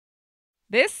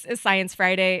This is Science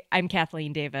Friday. I'm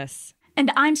Kathleen Davis.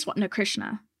 And I'm Swapna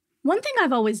Krishna. One thing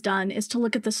I've always done is to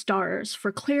look at the stars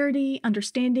for clarity,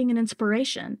 understanding, and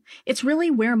inspiration. It's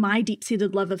really where my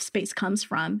deep-seated love of space comes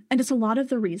from, and it's a lot of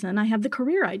the reason I have the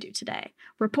career I do today,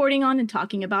 reporting on and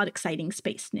talking about exciting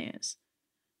space news.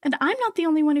 And I'm not the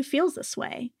only one who feels this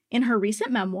way. In her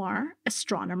recent memoir,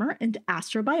 astronomer and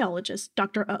astrobiologist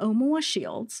Dr. Oumuamua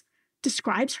Shields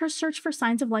describes her search for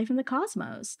signs of life in the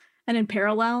cosmos, and in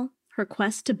parallel, her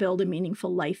quest to build a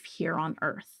meaningful life here on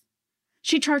Earth.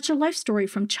 She charts her life story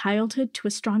from childhood to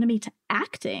astronomy to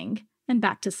acting and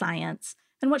back to science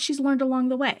and what she's learned along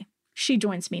the way. She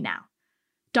joins me now.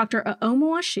 Dr.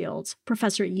 Oumuamua Shields,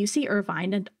 professor at UC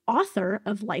Irvine and author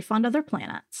of Life on Other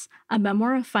Planets, a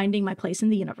memoir of finding my place in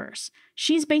the universe.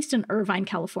 She's based in Irvine,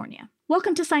 California.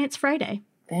 Welcome to Science Friday.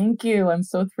 Thank you. I'm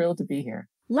so thrilled to be here.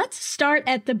 Let's start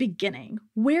at the beginning.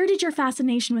 Where did your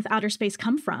fascination with outer space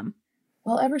come from?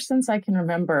 Well, ever since I can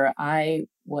remember, I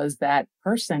was that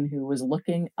person who was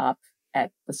looking up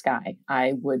at the sky.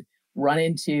 I would run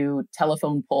into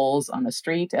telephone poles on the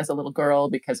street as a little girl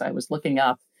because I was looking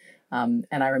up. And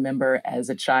I remember as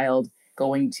a child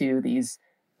going to these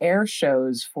air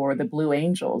shows for the Blue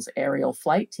Angels aerial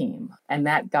flight team. And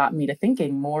that got me to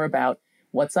thinking more about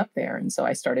what's up there. And so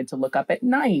I started to look up at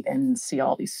night and see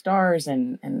all these stars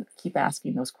and keep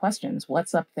asking those questions.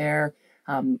 What's up there?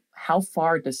 How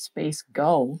far does space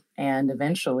go? And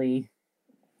eventually,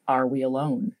 are we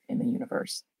alone in the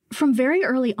universe? From very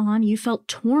early on, you felt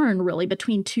torn really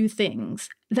between two things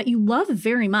that you love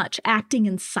very much, acting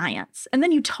and science. And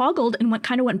then you toggled and went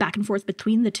back and forth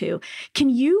between the two. Can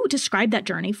you describe that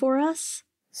journey for us?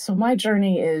 So my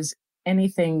journey is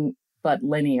anything but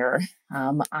linear.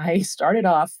 I started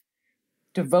off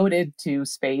devoted to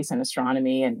space and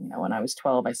astronomy. And, when I was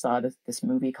 12, I saw this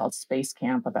movie called Space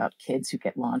Camp about kids who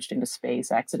get launched into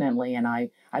space accidentally. And I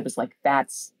was like,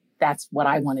 that's what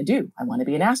I want to do. I want to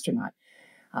be an astronaut.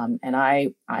 And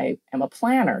I am a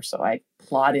planner. So I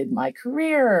plotted my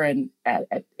career and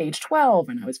at age 12,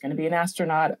 and I was going to be an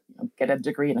astronaut, get a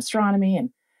degree in astronomy.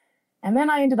 And then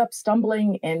I ended up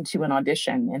stumbling into an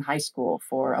audition in high school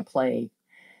for a play.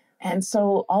 And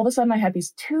so all of a sudden I had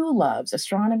these two loves,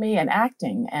 astronomy and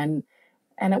acting. And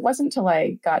it wasn't until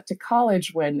I got to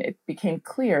college when it became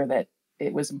clear that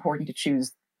it was important to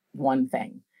choose one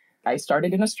thing. I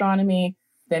started in astronomy,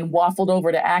 then waffled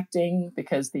over to acting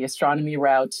because the astronomy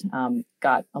route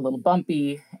got a little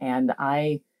bumpy, and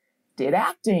I did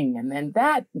acting. And then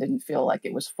that didn't feel like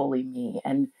it was fully me.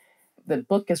 And the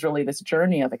book is really this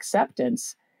journey of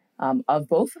acceptance of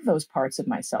both of those parts of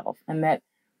myself, and that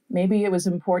maybe it was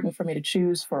important for me to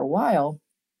choose for a while,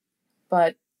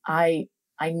 but I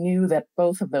knew that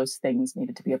both of those things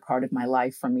needed to be a part of my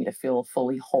life for me to feel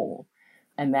fully whole.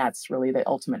 And that's really the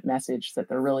ultimate message, that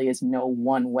there really is no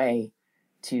one way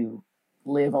to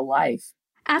live a life.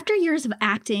 After years of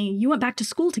acting, you went back to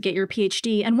school to get your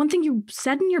PhD. And one thing you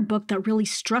said in your book that really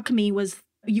struck me was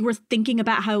you were thinking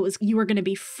about how you were going to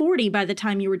be 40 by the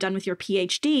time you were done with your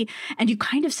PhD. And you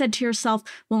kind of said to yourself,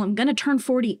 well, I'm going to turn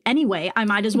 40 anyway. I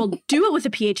might as well do it with a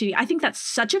PhD. I think that's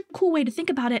such a cool way to think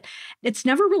about it. It's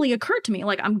never really occurred to me.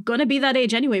 Like, I'm going to be that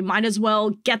age anyway. Might as well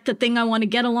get the thing I want to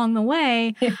get along the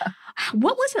way. Yeah.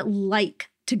 What was it like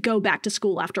to go back to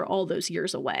school after all those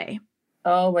years away?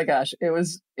 Oh my gosh, it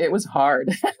was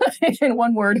hard. In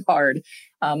one word, hard.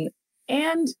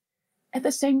 And at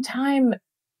the same time,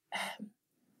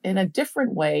 in a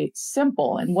different way,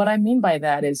 simple. And what I mean by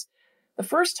that is, the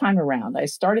first time around, I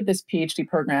started this PhD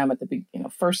program at the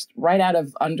first right out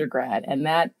of undergrad, and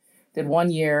that did 1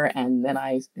 year, and then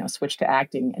I switched to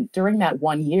acting. And during that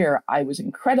 1 year, I was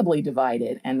incredibly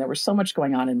divided, and there was so much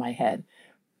going on in my head.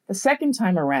 The second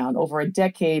time around, over a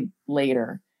decade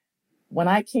later, when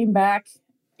I came back,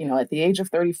 at the age of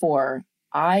 34,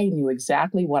 I knew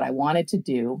exactly what I wanted to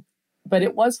do, but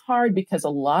it was hard because a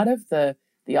lot of the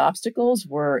obstacles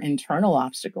were internal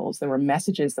obstacles. There were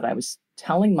messages that I was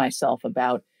telling myself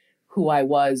about who I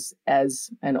was as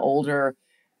an older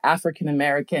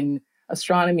African-American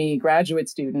astronomy graduate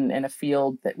student in a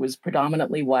field that was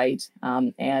predominantly white,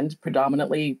 and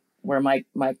predominantly where my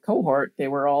cohort, they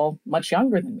were all much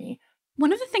younger than me.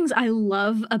 One of the things I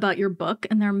love about your book,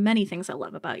 and there are many things I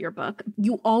love about your book,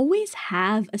 you always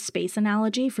have a space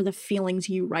analogy for the feelings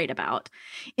you write about.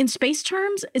 In space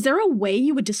terms, is there a way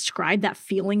you would describe that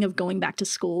feeling of going back to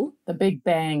school? The Big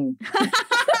Bang.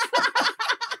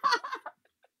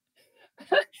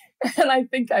 And I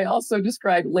think I also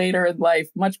described later in life,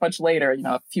 much, much later,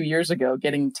 a few years ago,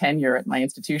 getting tenure at my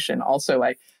institution. Also,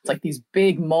 it's like these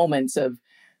big moments of,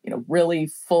 really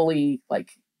fully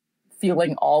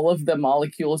feeling all of the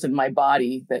molecules in my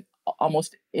body that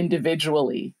almost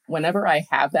individually whenever I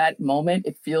have that moment,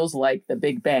 it feels like the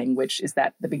Big Bang, which is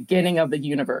that the beginning of the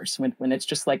universe, when it's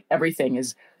just like everything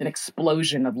is an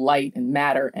explosion of light and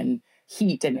matter and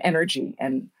heat and energy.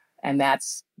 And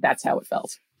that's how it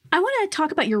felt. I want to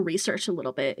talk about your research a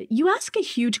little bit. You ask a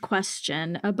huge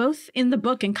question, both in the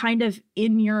book and kind of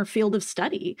in your field of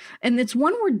study. And it's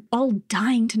one we're all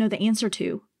dying to know the answer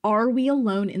to. Are we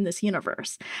alone in this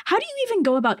universe? How do you even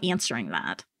go about answering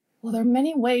that? Well, there are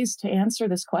many ways to answer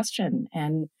this question.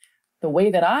 And the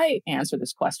way that I answer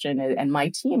this question and my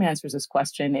team answers this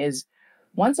question is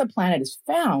once a planet is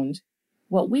found,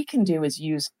 what we can do is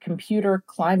use computer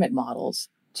climate models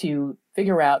to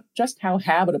figure out just how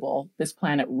habitable this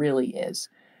planet really is.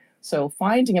 So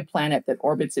finding a planet that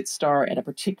orbits its star at a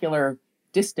particular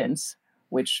distance,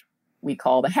 which we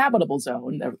call the habitable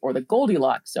zone or the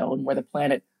Goldilocks zone, where the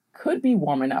planet could be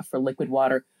warm enough for liquid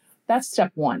water, that's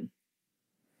step one.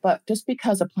 But just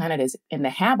because a planet is in the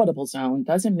habitable zone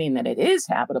doesn't mean that it is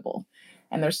habitable.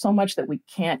 And there's so much that we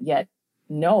can't yet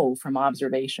know from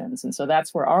observations. And so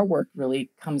that's where our work really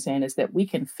comes in, is that we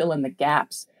can fill in the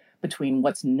gaps between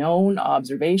what's known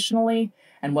observationally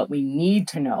and what we need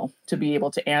to know to be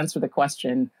able to answer the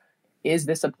question, is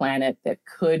this a planet that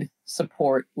could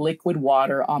support liquid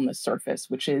water on the surface,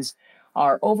 which is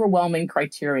our overwhelming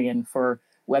criterion for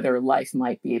whether life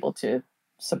might be able to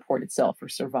support itself or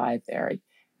survive there.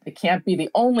 It can't be the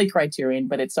only criterion,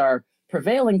 but it's our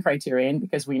prevailing criterion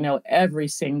because we know every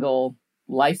single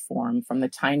life form, from the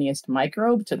tiniest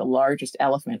microbe to the largest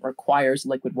elephant, requires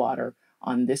liquid water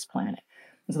on this planet.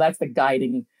 And so that's the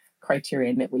guiding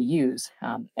criterion that we use.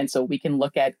 And so we can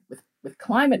look at, with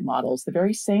climate models, the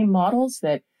very same models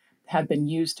that have been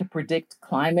used to predict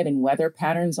climate and weather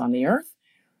patterns on the Earth.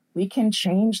 We can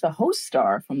change the host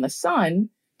star from the sun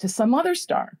to some other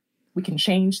star. We can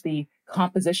change the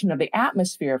composition of the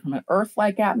atmosphere from an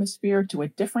Earth-like atmosphere to a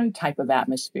different type of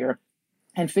atmosphere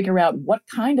and figure out what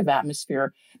kind of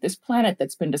atmosphere this planet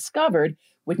that's been discovered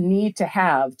would need to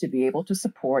have to be able to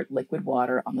support liquid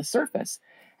water on the surface.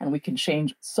 And we can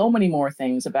change so many more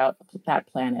things about that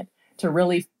planet to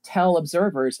really tell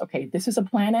observers, okay, this is a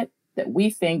planet that we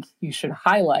think you should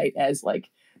highlight as like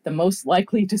the most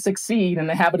likely to succeed in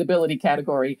the habitability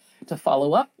category to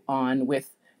follow up on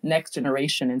with next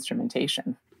generation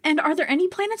instrumentation. And are there any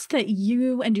planets that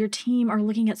you and your team are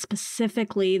looking at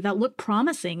specifically that look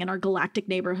promising in our galactic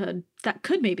neighborhood that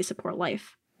could maybe support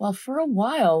life? Well, for a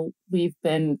while, we've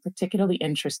been particularly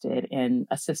interested in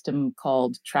a system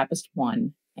called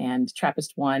TRAPPIST-1. And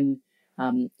TRAPPIST-1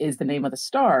 is the name of the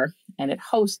star, and it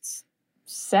hosts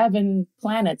 7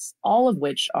 planets, all of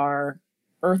which are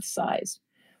Earth-sized.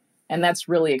 And that's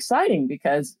really exciting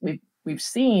because we've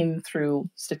seen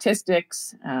through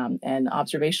statistics and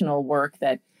observational work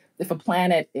that if a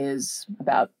planet is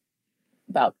about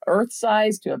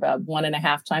Earth-sized to about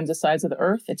 1.5 times the size of the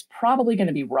Earth, it's probably going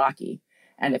to be rocky.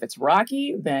 And if it's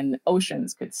rocky, then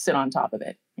oceans could sit on top of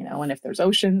it, and if there's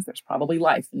oceans, there's probably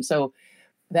life. And so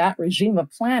that regime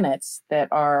of planets that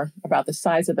are about the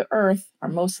size of the Earth are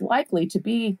most likely to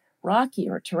be rocky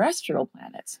or terrestrial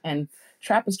planets. And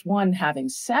TRAPPIST-1 having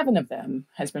 7 of them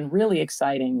has been really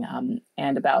exciting.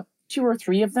 And about 2 or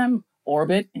 3 of them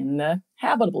orbit in the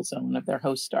habitable zone of their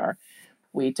host star.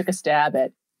 We took a stab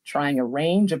at trying a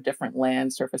range of different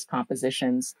land surface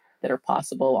compositions that are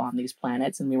possible on these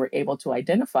planets. And we were able to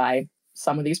identify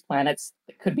some of these planets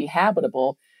that could be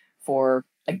habitable for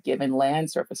a given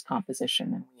land surface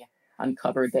composition. And we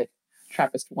uncovered that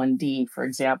TRAPPIST-1d, for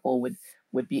example,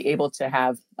 would be able to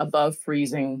have above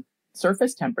freezing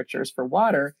surface temperatures for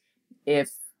water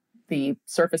if the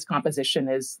surface composition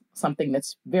is something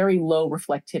that's very low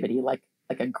reflectivity, like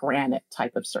a granite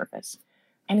type of surface.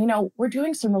 And, we're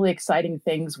doing some really exciting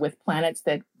things with planets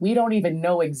that we don't even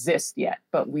know exist yet,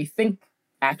 but we think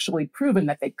actually proven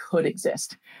that they could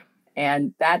exist.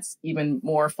 And that's even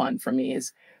more fun for me,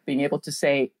 is being able to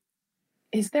say,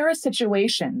 is there a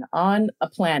situation on a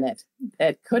planet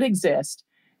that could exist?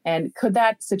 And could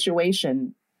that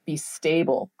situation be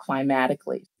stable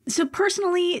climatically? So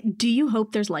personally, do you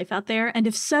hope there's life out there? And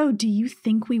if so, do you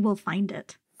think we will find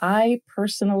it? I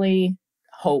personally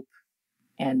hope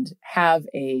and have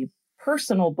a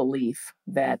personal belief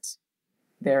that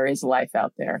there is life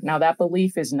out there. Now, that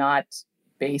belief is not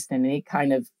based in any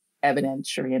kind of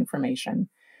evidentiary information.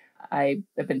 I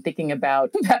have been thinking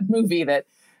about that movie, that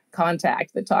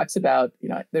Contact, that talks about,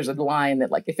 there's a line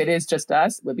that, like, if it is just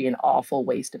us, it would be an awful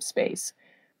waste of space.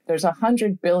 There's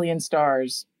 100 billion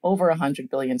stars, over 100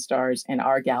 billion stars in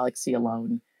our galaxy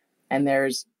alone. And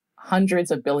there's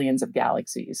hundreds of billions of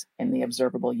galaxies in the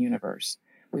observable universe.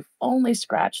 We've only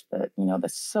scratched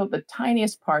the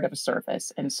tiniest part of a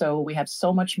surface. And so we have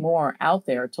so much more out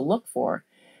there to look for.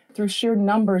 Through sheer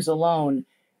numbers alone,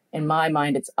 in my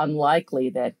mind, it's unlikely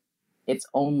that it's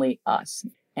only us.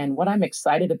 And what I'm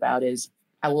excited about is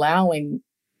allowing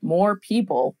more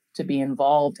people to be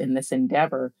involved in this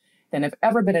endeavor than have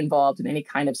ever been involved in any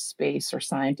kind of space or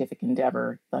scientific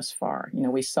endeavor thus far.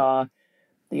 We saw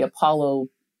the Apollo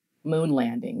moon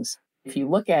landings. If you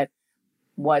look at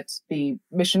what the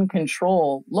mission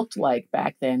control looked like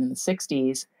back then in the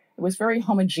 60s, it was very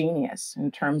homogeneous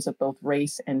in terms of both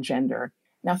race and gender.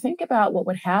 Now think about what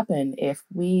would happen if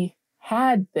we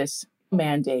had this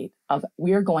mandate of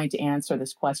we're going to answer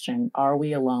this question, are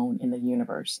we alone in the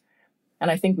universe? And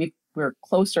I think we're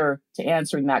closer to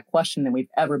answering that question than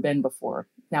we've ever been before.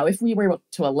 Now, if we were able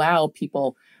to allow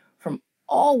people from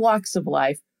all walks of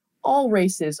life, all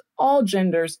races, all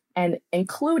genders, and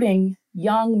including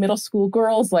young middle school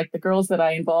girls like the girls that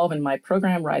I involve in my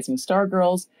program, Rising Star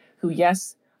Girls, who,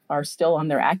 yes, are still on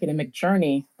their academic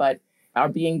journey, but are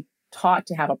being taught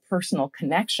to have a personal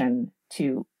connection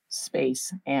to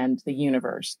space and the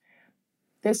universe.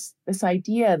 This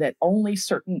idea that only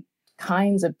certain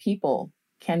kinds of people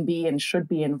can be and should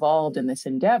be involved in this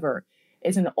endeavor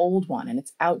is an old one, and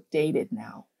it's outdated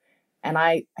now. And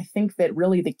I think that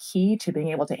really the key to being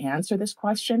able to answer this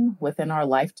question within our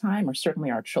lifetime, or certainly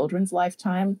our children's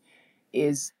lifetime,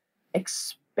 is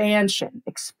expansion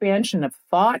of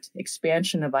thought,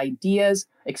 expansion of ideas,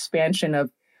 expansion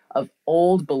of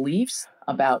old beliefs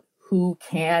about who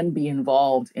can be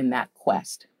involved in that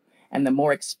quest. And the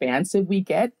more expansive we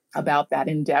get about that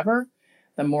endeavor,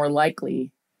 the more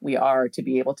likely we are to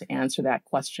be able to answer that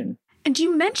question. And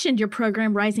you mentioned your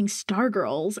program, Rising Star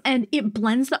Girls, and it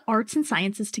blends the arts and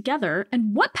sciences together.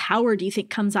 And what power do you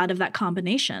think comes out of that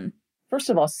combination? First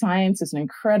of all, science is an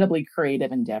incredibly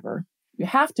creative endeavor. You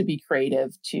have to be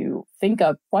creative to think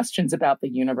of questions about the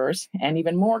universe, and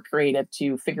even more creative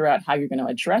to figure out how you're going to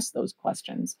address those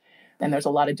questions. And there's a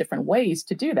lot of different ways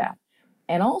to do that.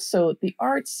 And also the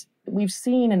arts, we've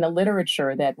seen in the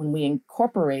literature that when we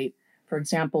incorporate, for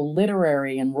example,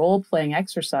 literary and role-playing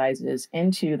exercises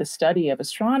into the study of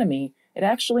astronomy, it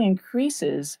actually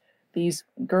increases these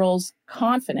girls'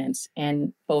 confidence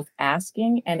in both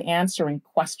asking and answering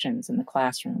questions in the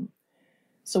classroom.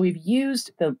 So we've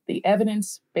used the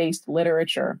evidence-based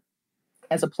literature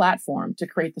as a platform to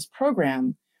create this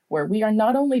program where we are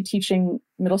not only teaching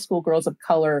middle school girls of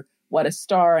color what a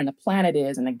star and a planet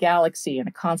is and a galaxy and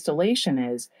a constellation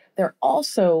is, they're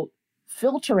also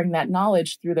filtering that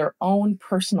knowledge through their own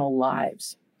personal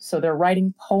lives. So they're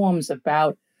writing poems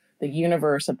about the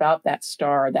universe, about that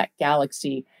star, that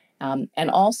galaxy,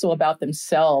 and also about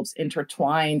themselves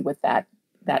intertwined with that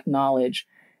knowledge.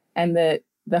 And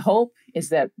the hope is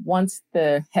that once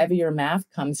the heavier math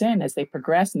comes in, as they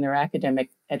progress in their academic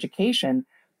education,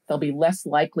 they'll be less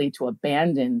likely to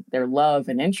abandon their love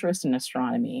and interest in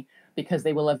astronomy because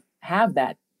they will have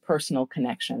that personal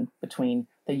connection between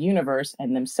the universe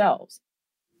and themselves.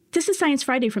 This is Science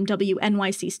Friday from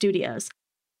WNYC Studios.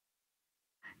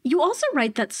 You also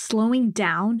write that slowing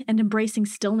down and embracing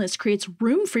stillness creates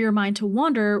room for your mind to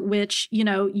wander, which,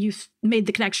 you made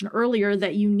the connection earlier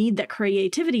that you need that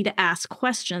creativity to ask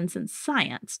questions in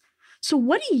science. So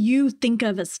what do you think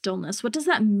of as stillness? What does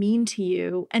that mean to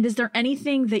you? And is there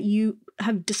anything that you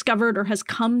have discovered or has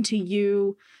come to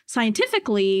you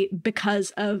scientifically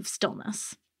because of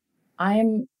stillness?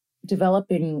 I'm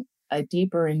developing a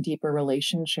deeper and deeper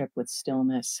relationship with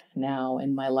stillness now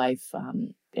in my life.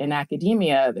 In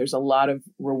academia, there's a lot of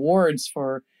rewards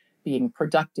for being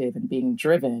productive and being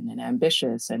driven and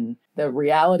ambitious. And the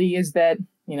reality is that,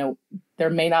 there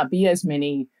may not be as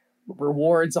many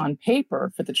rewards on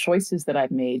paper for the choices that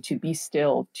I've made to be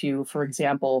still, to, for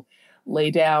example,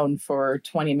 lay down for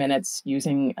 20 minutes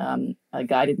using a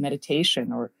guided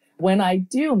meditation. Or when I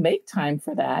do make time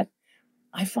for that,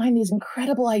 I find these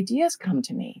incredible ideas come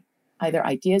to me, either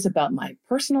ideas about my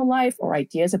personal life or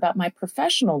ideas about my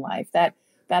professional life. That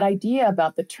idea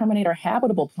about the Terminator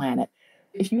habitable planet.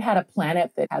 If you had a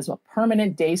planet that has a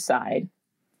permanent day side,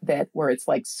 where it's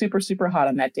like super, super hot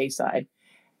on that day side,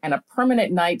 and a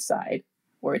permanent night side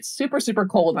where it's super, super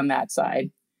cold on that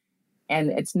side, and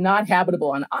it's not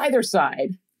habitable on either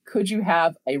side, could you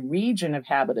have a region of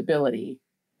habitability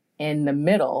in the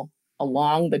middle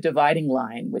along the dividing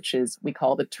line, which is we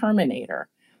call the Terminator?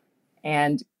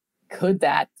 And could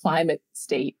that climate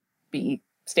state be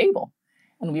stable?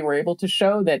 And we were able to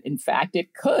show that, in fact,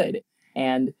 it could.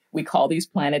 And we call these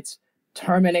planets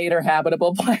Terminator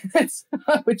habitable planets,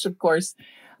 which, of course,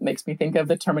 makes me think of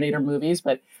the Terminator movies.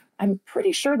 But I'm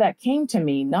pretty sure that came to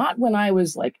me not when I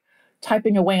was like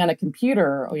typing away on a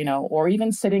computer, or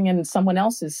even sitting in someone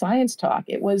else's science talk.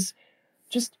 It was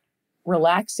just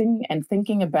relaxing and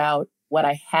thinking about what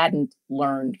I hadn't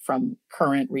learned from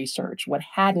current research, what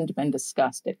hadn't been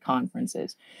discussed at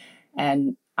conferences.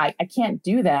 And I can't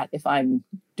do that if I'm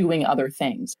doing other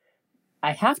things.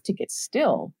 I have to get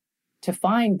still to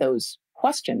find those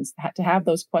questions, to have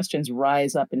those questions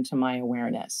rise up into my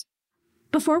awareness.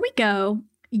 Before we go,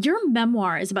 your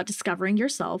memoir is about discovering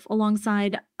yourself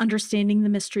alongside understanding the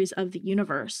mysteries of the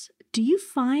universe. Do you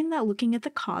find that looking at the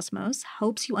cosmos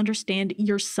helps you understand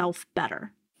yourself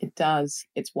better? It does.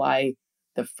 It's why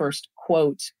the first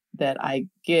quote that I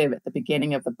give at the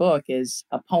beginning of the book is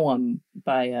a poem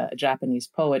by a Japanese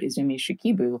poet, Izumi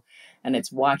Shikibu, and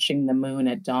it's watching the moon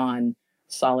at dawn,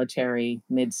 solitary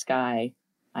mid-sky.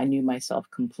 I knew myself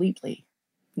completely,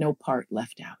 no part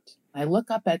left out. I look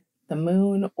up at the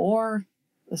moon or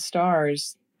the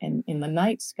stars and in the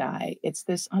night sky. It's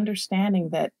this understanding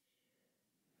that,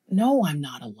 no, I'm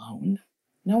not alone.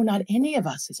 No, not any of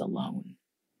us is alone.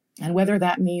 And whether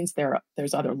that means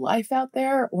there's other life out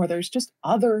there or there's just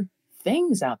other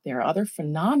things out there, other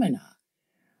phenomena,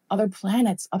 other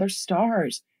planets, other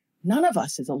stars, none of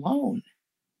us is alone.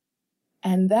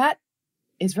 And that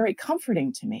is very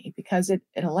comforting to me because it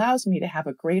allows me to have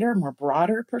a greater, more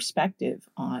broader perspective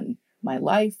on my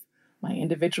life, my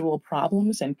individual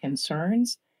problems and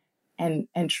concerns, and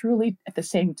truly at the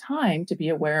same time to be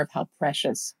aware of how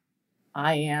precious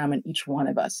I am and each one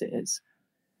of us is.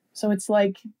 So it's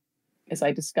like, as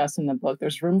I discuss in the book,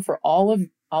 there's room for all of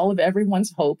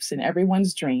everyone's hopes and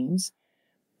everyone's dreams.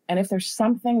 And if there's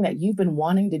something that you've been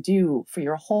wanting to do for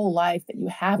your whole life that you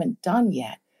haven't done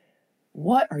yet,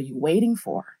 what are you waiting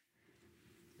for?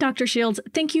 Dr. Shields,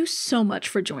 thank you so much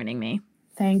for joining me.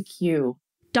 Thank you.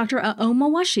 Dr.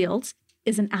 Aomawa Shields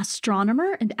is an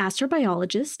astronomer and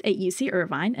astrobiologist at UC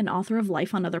Irvine and author of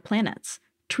Life on Other Planets.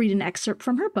 To read an excerpt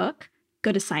from her book,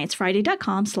 go to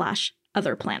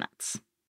sciencefriday.com/otherplanets.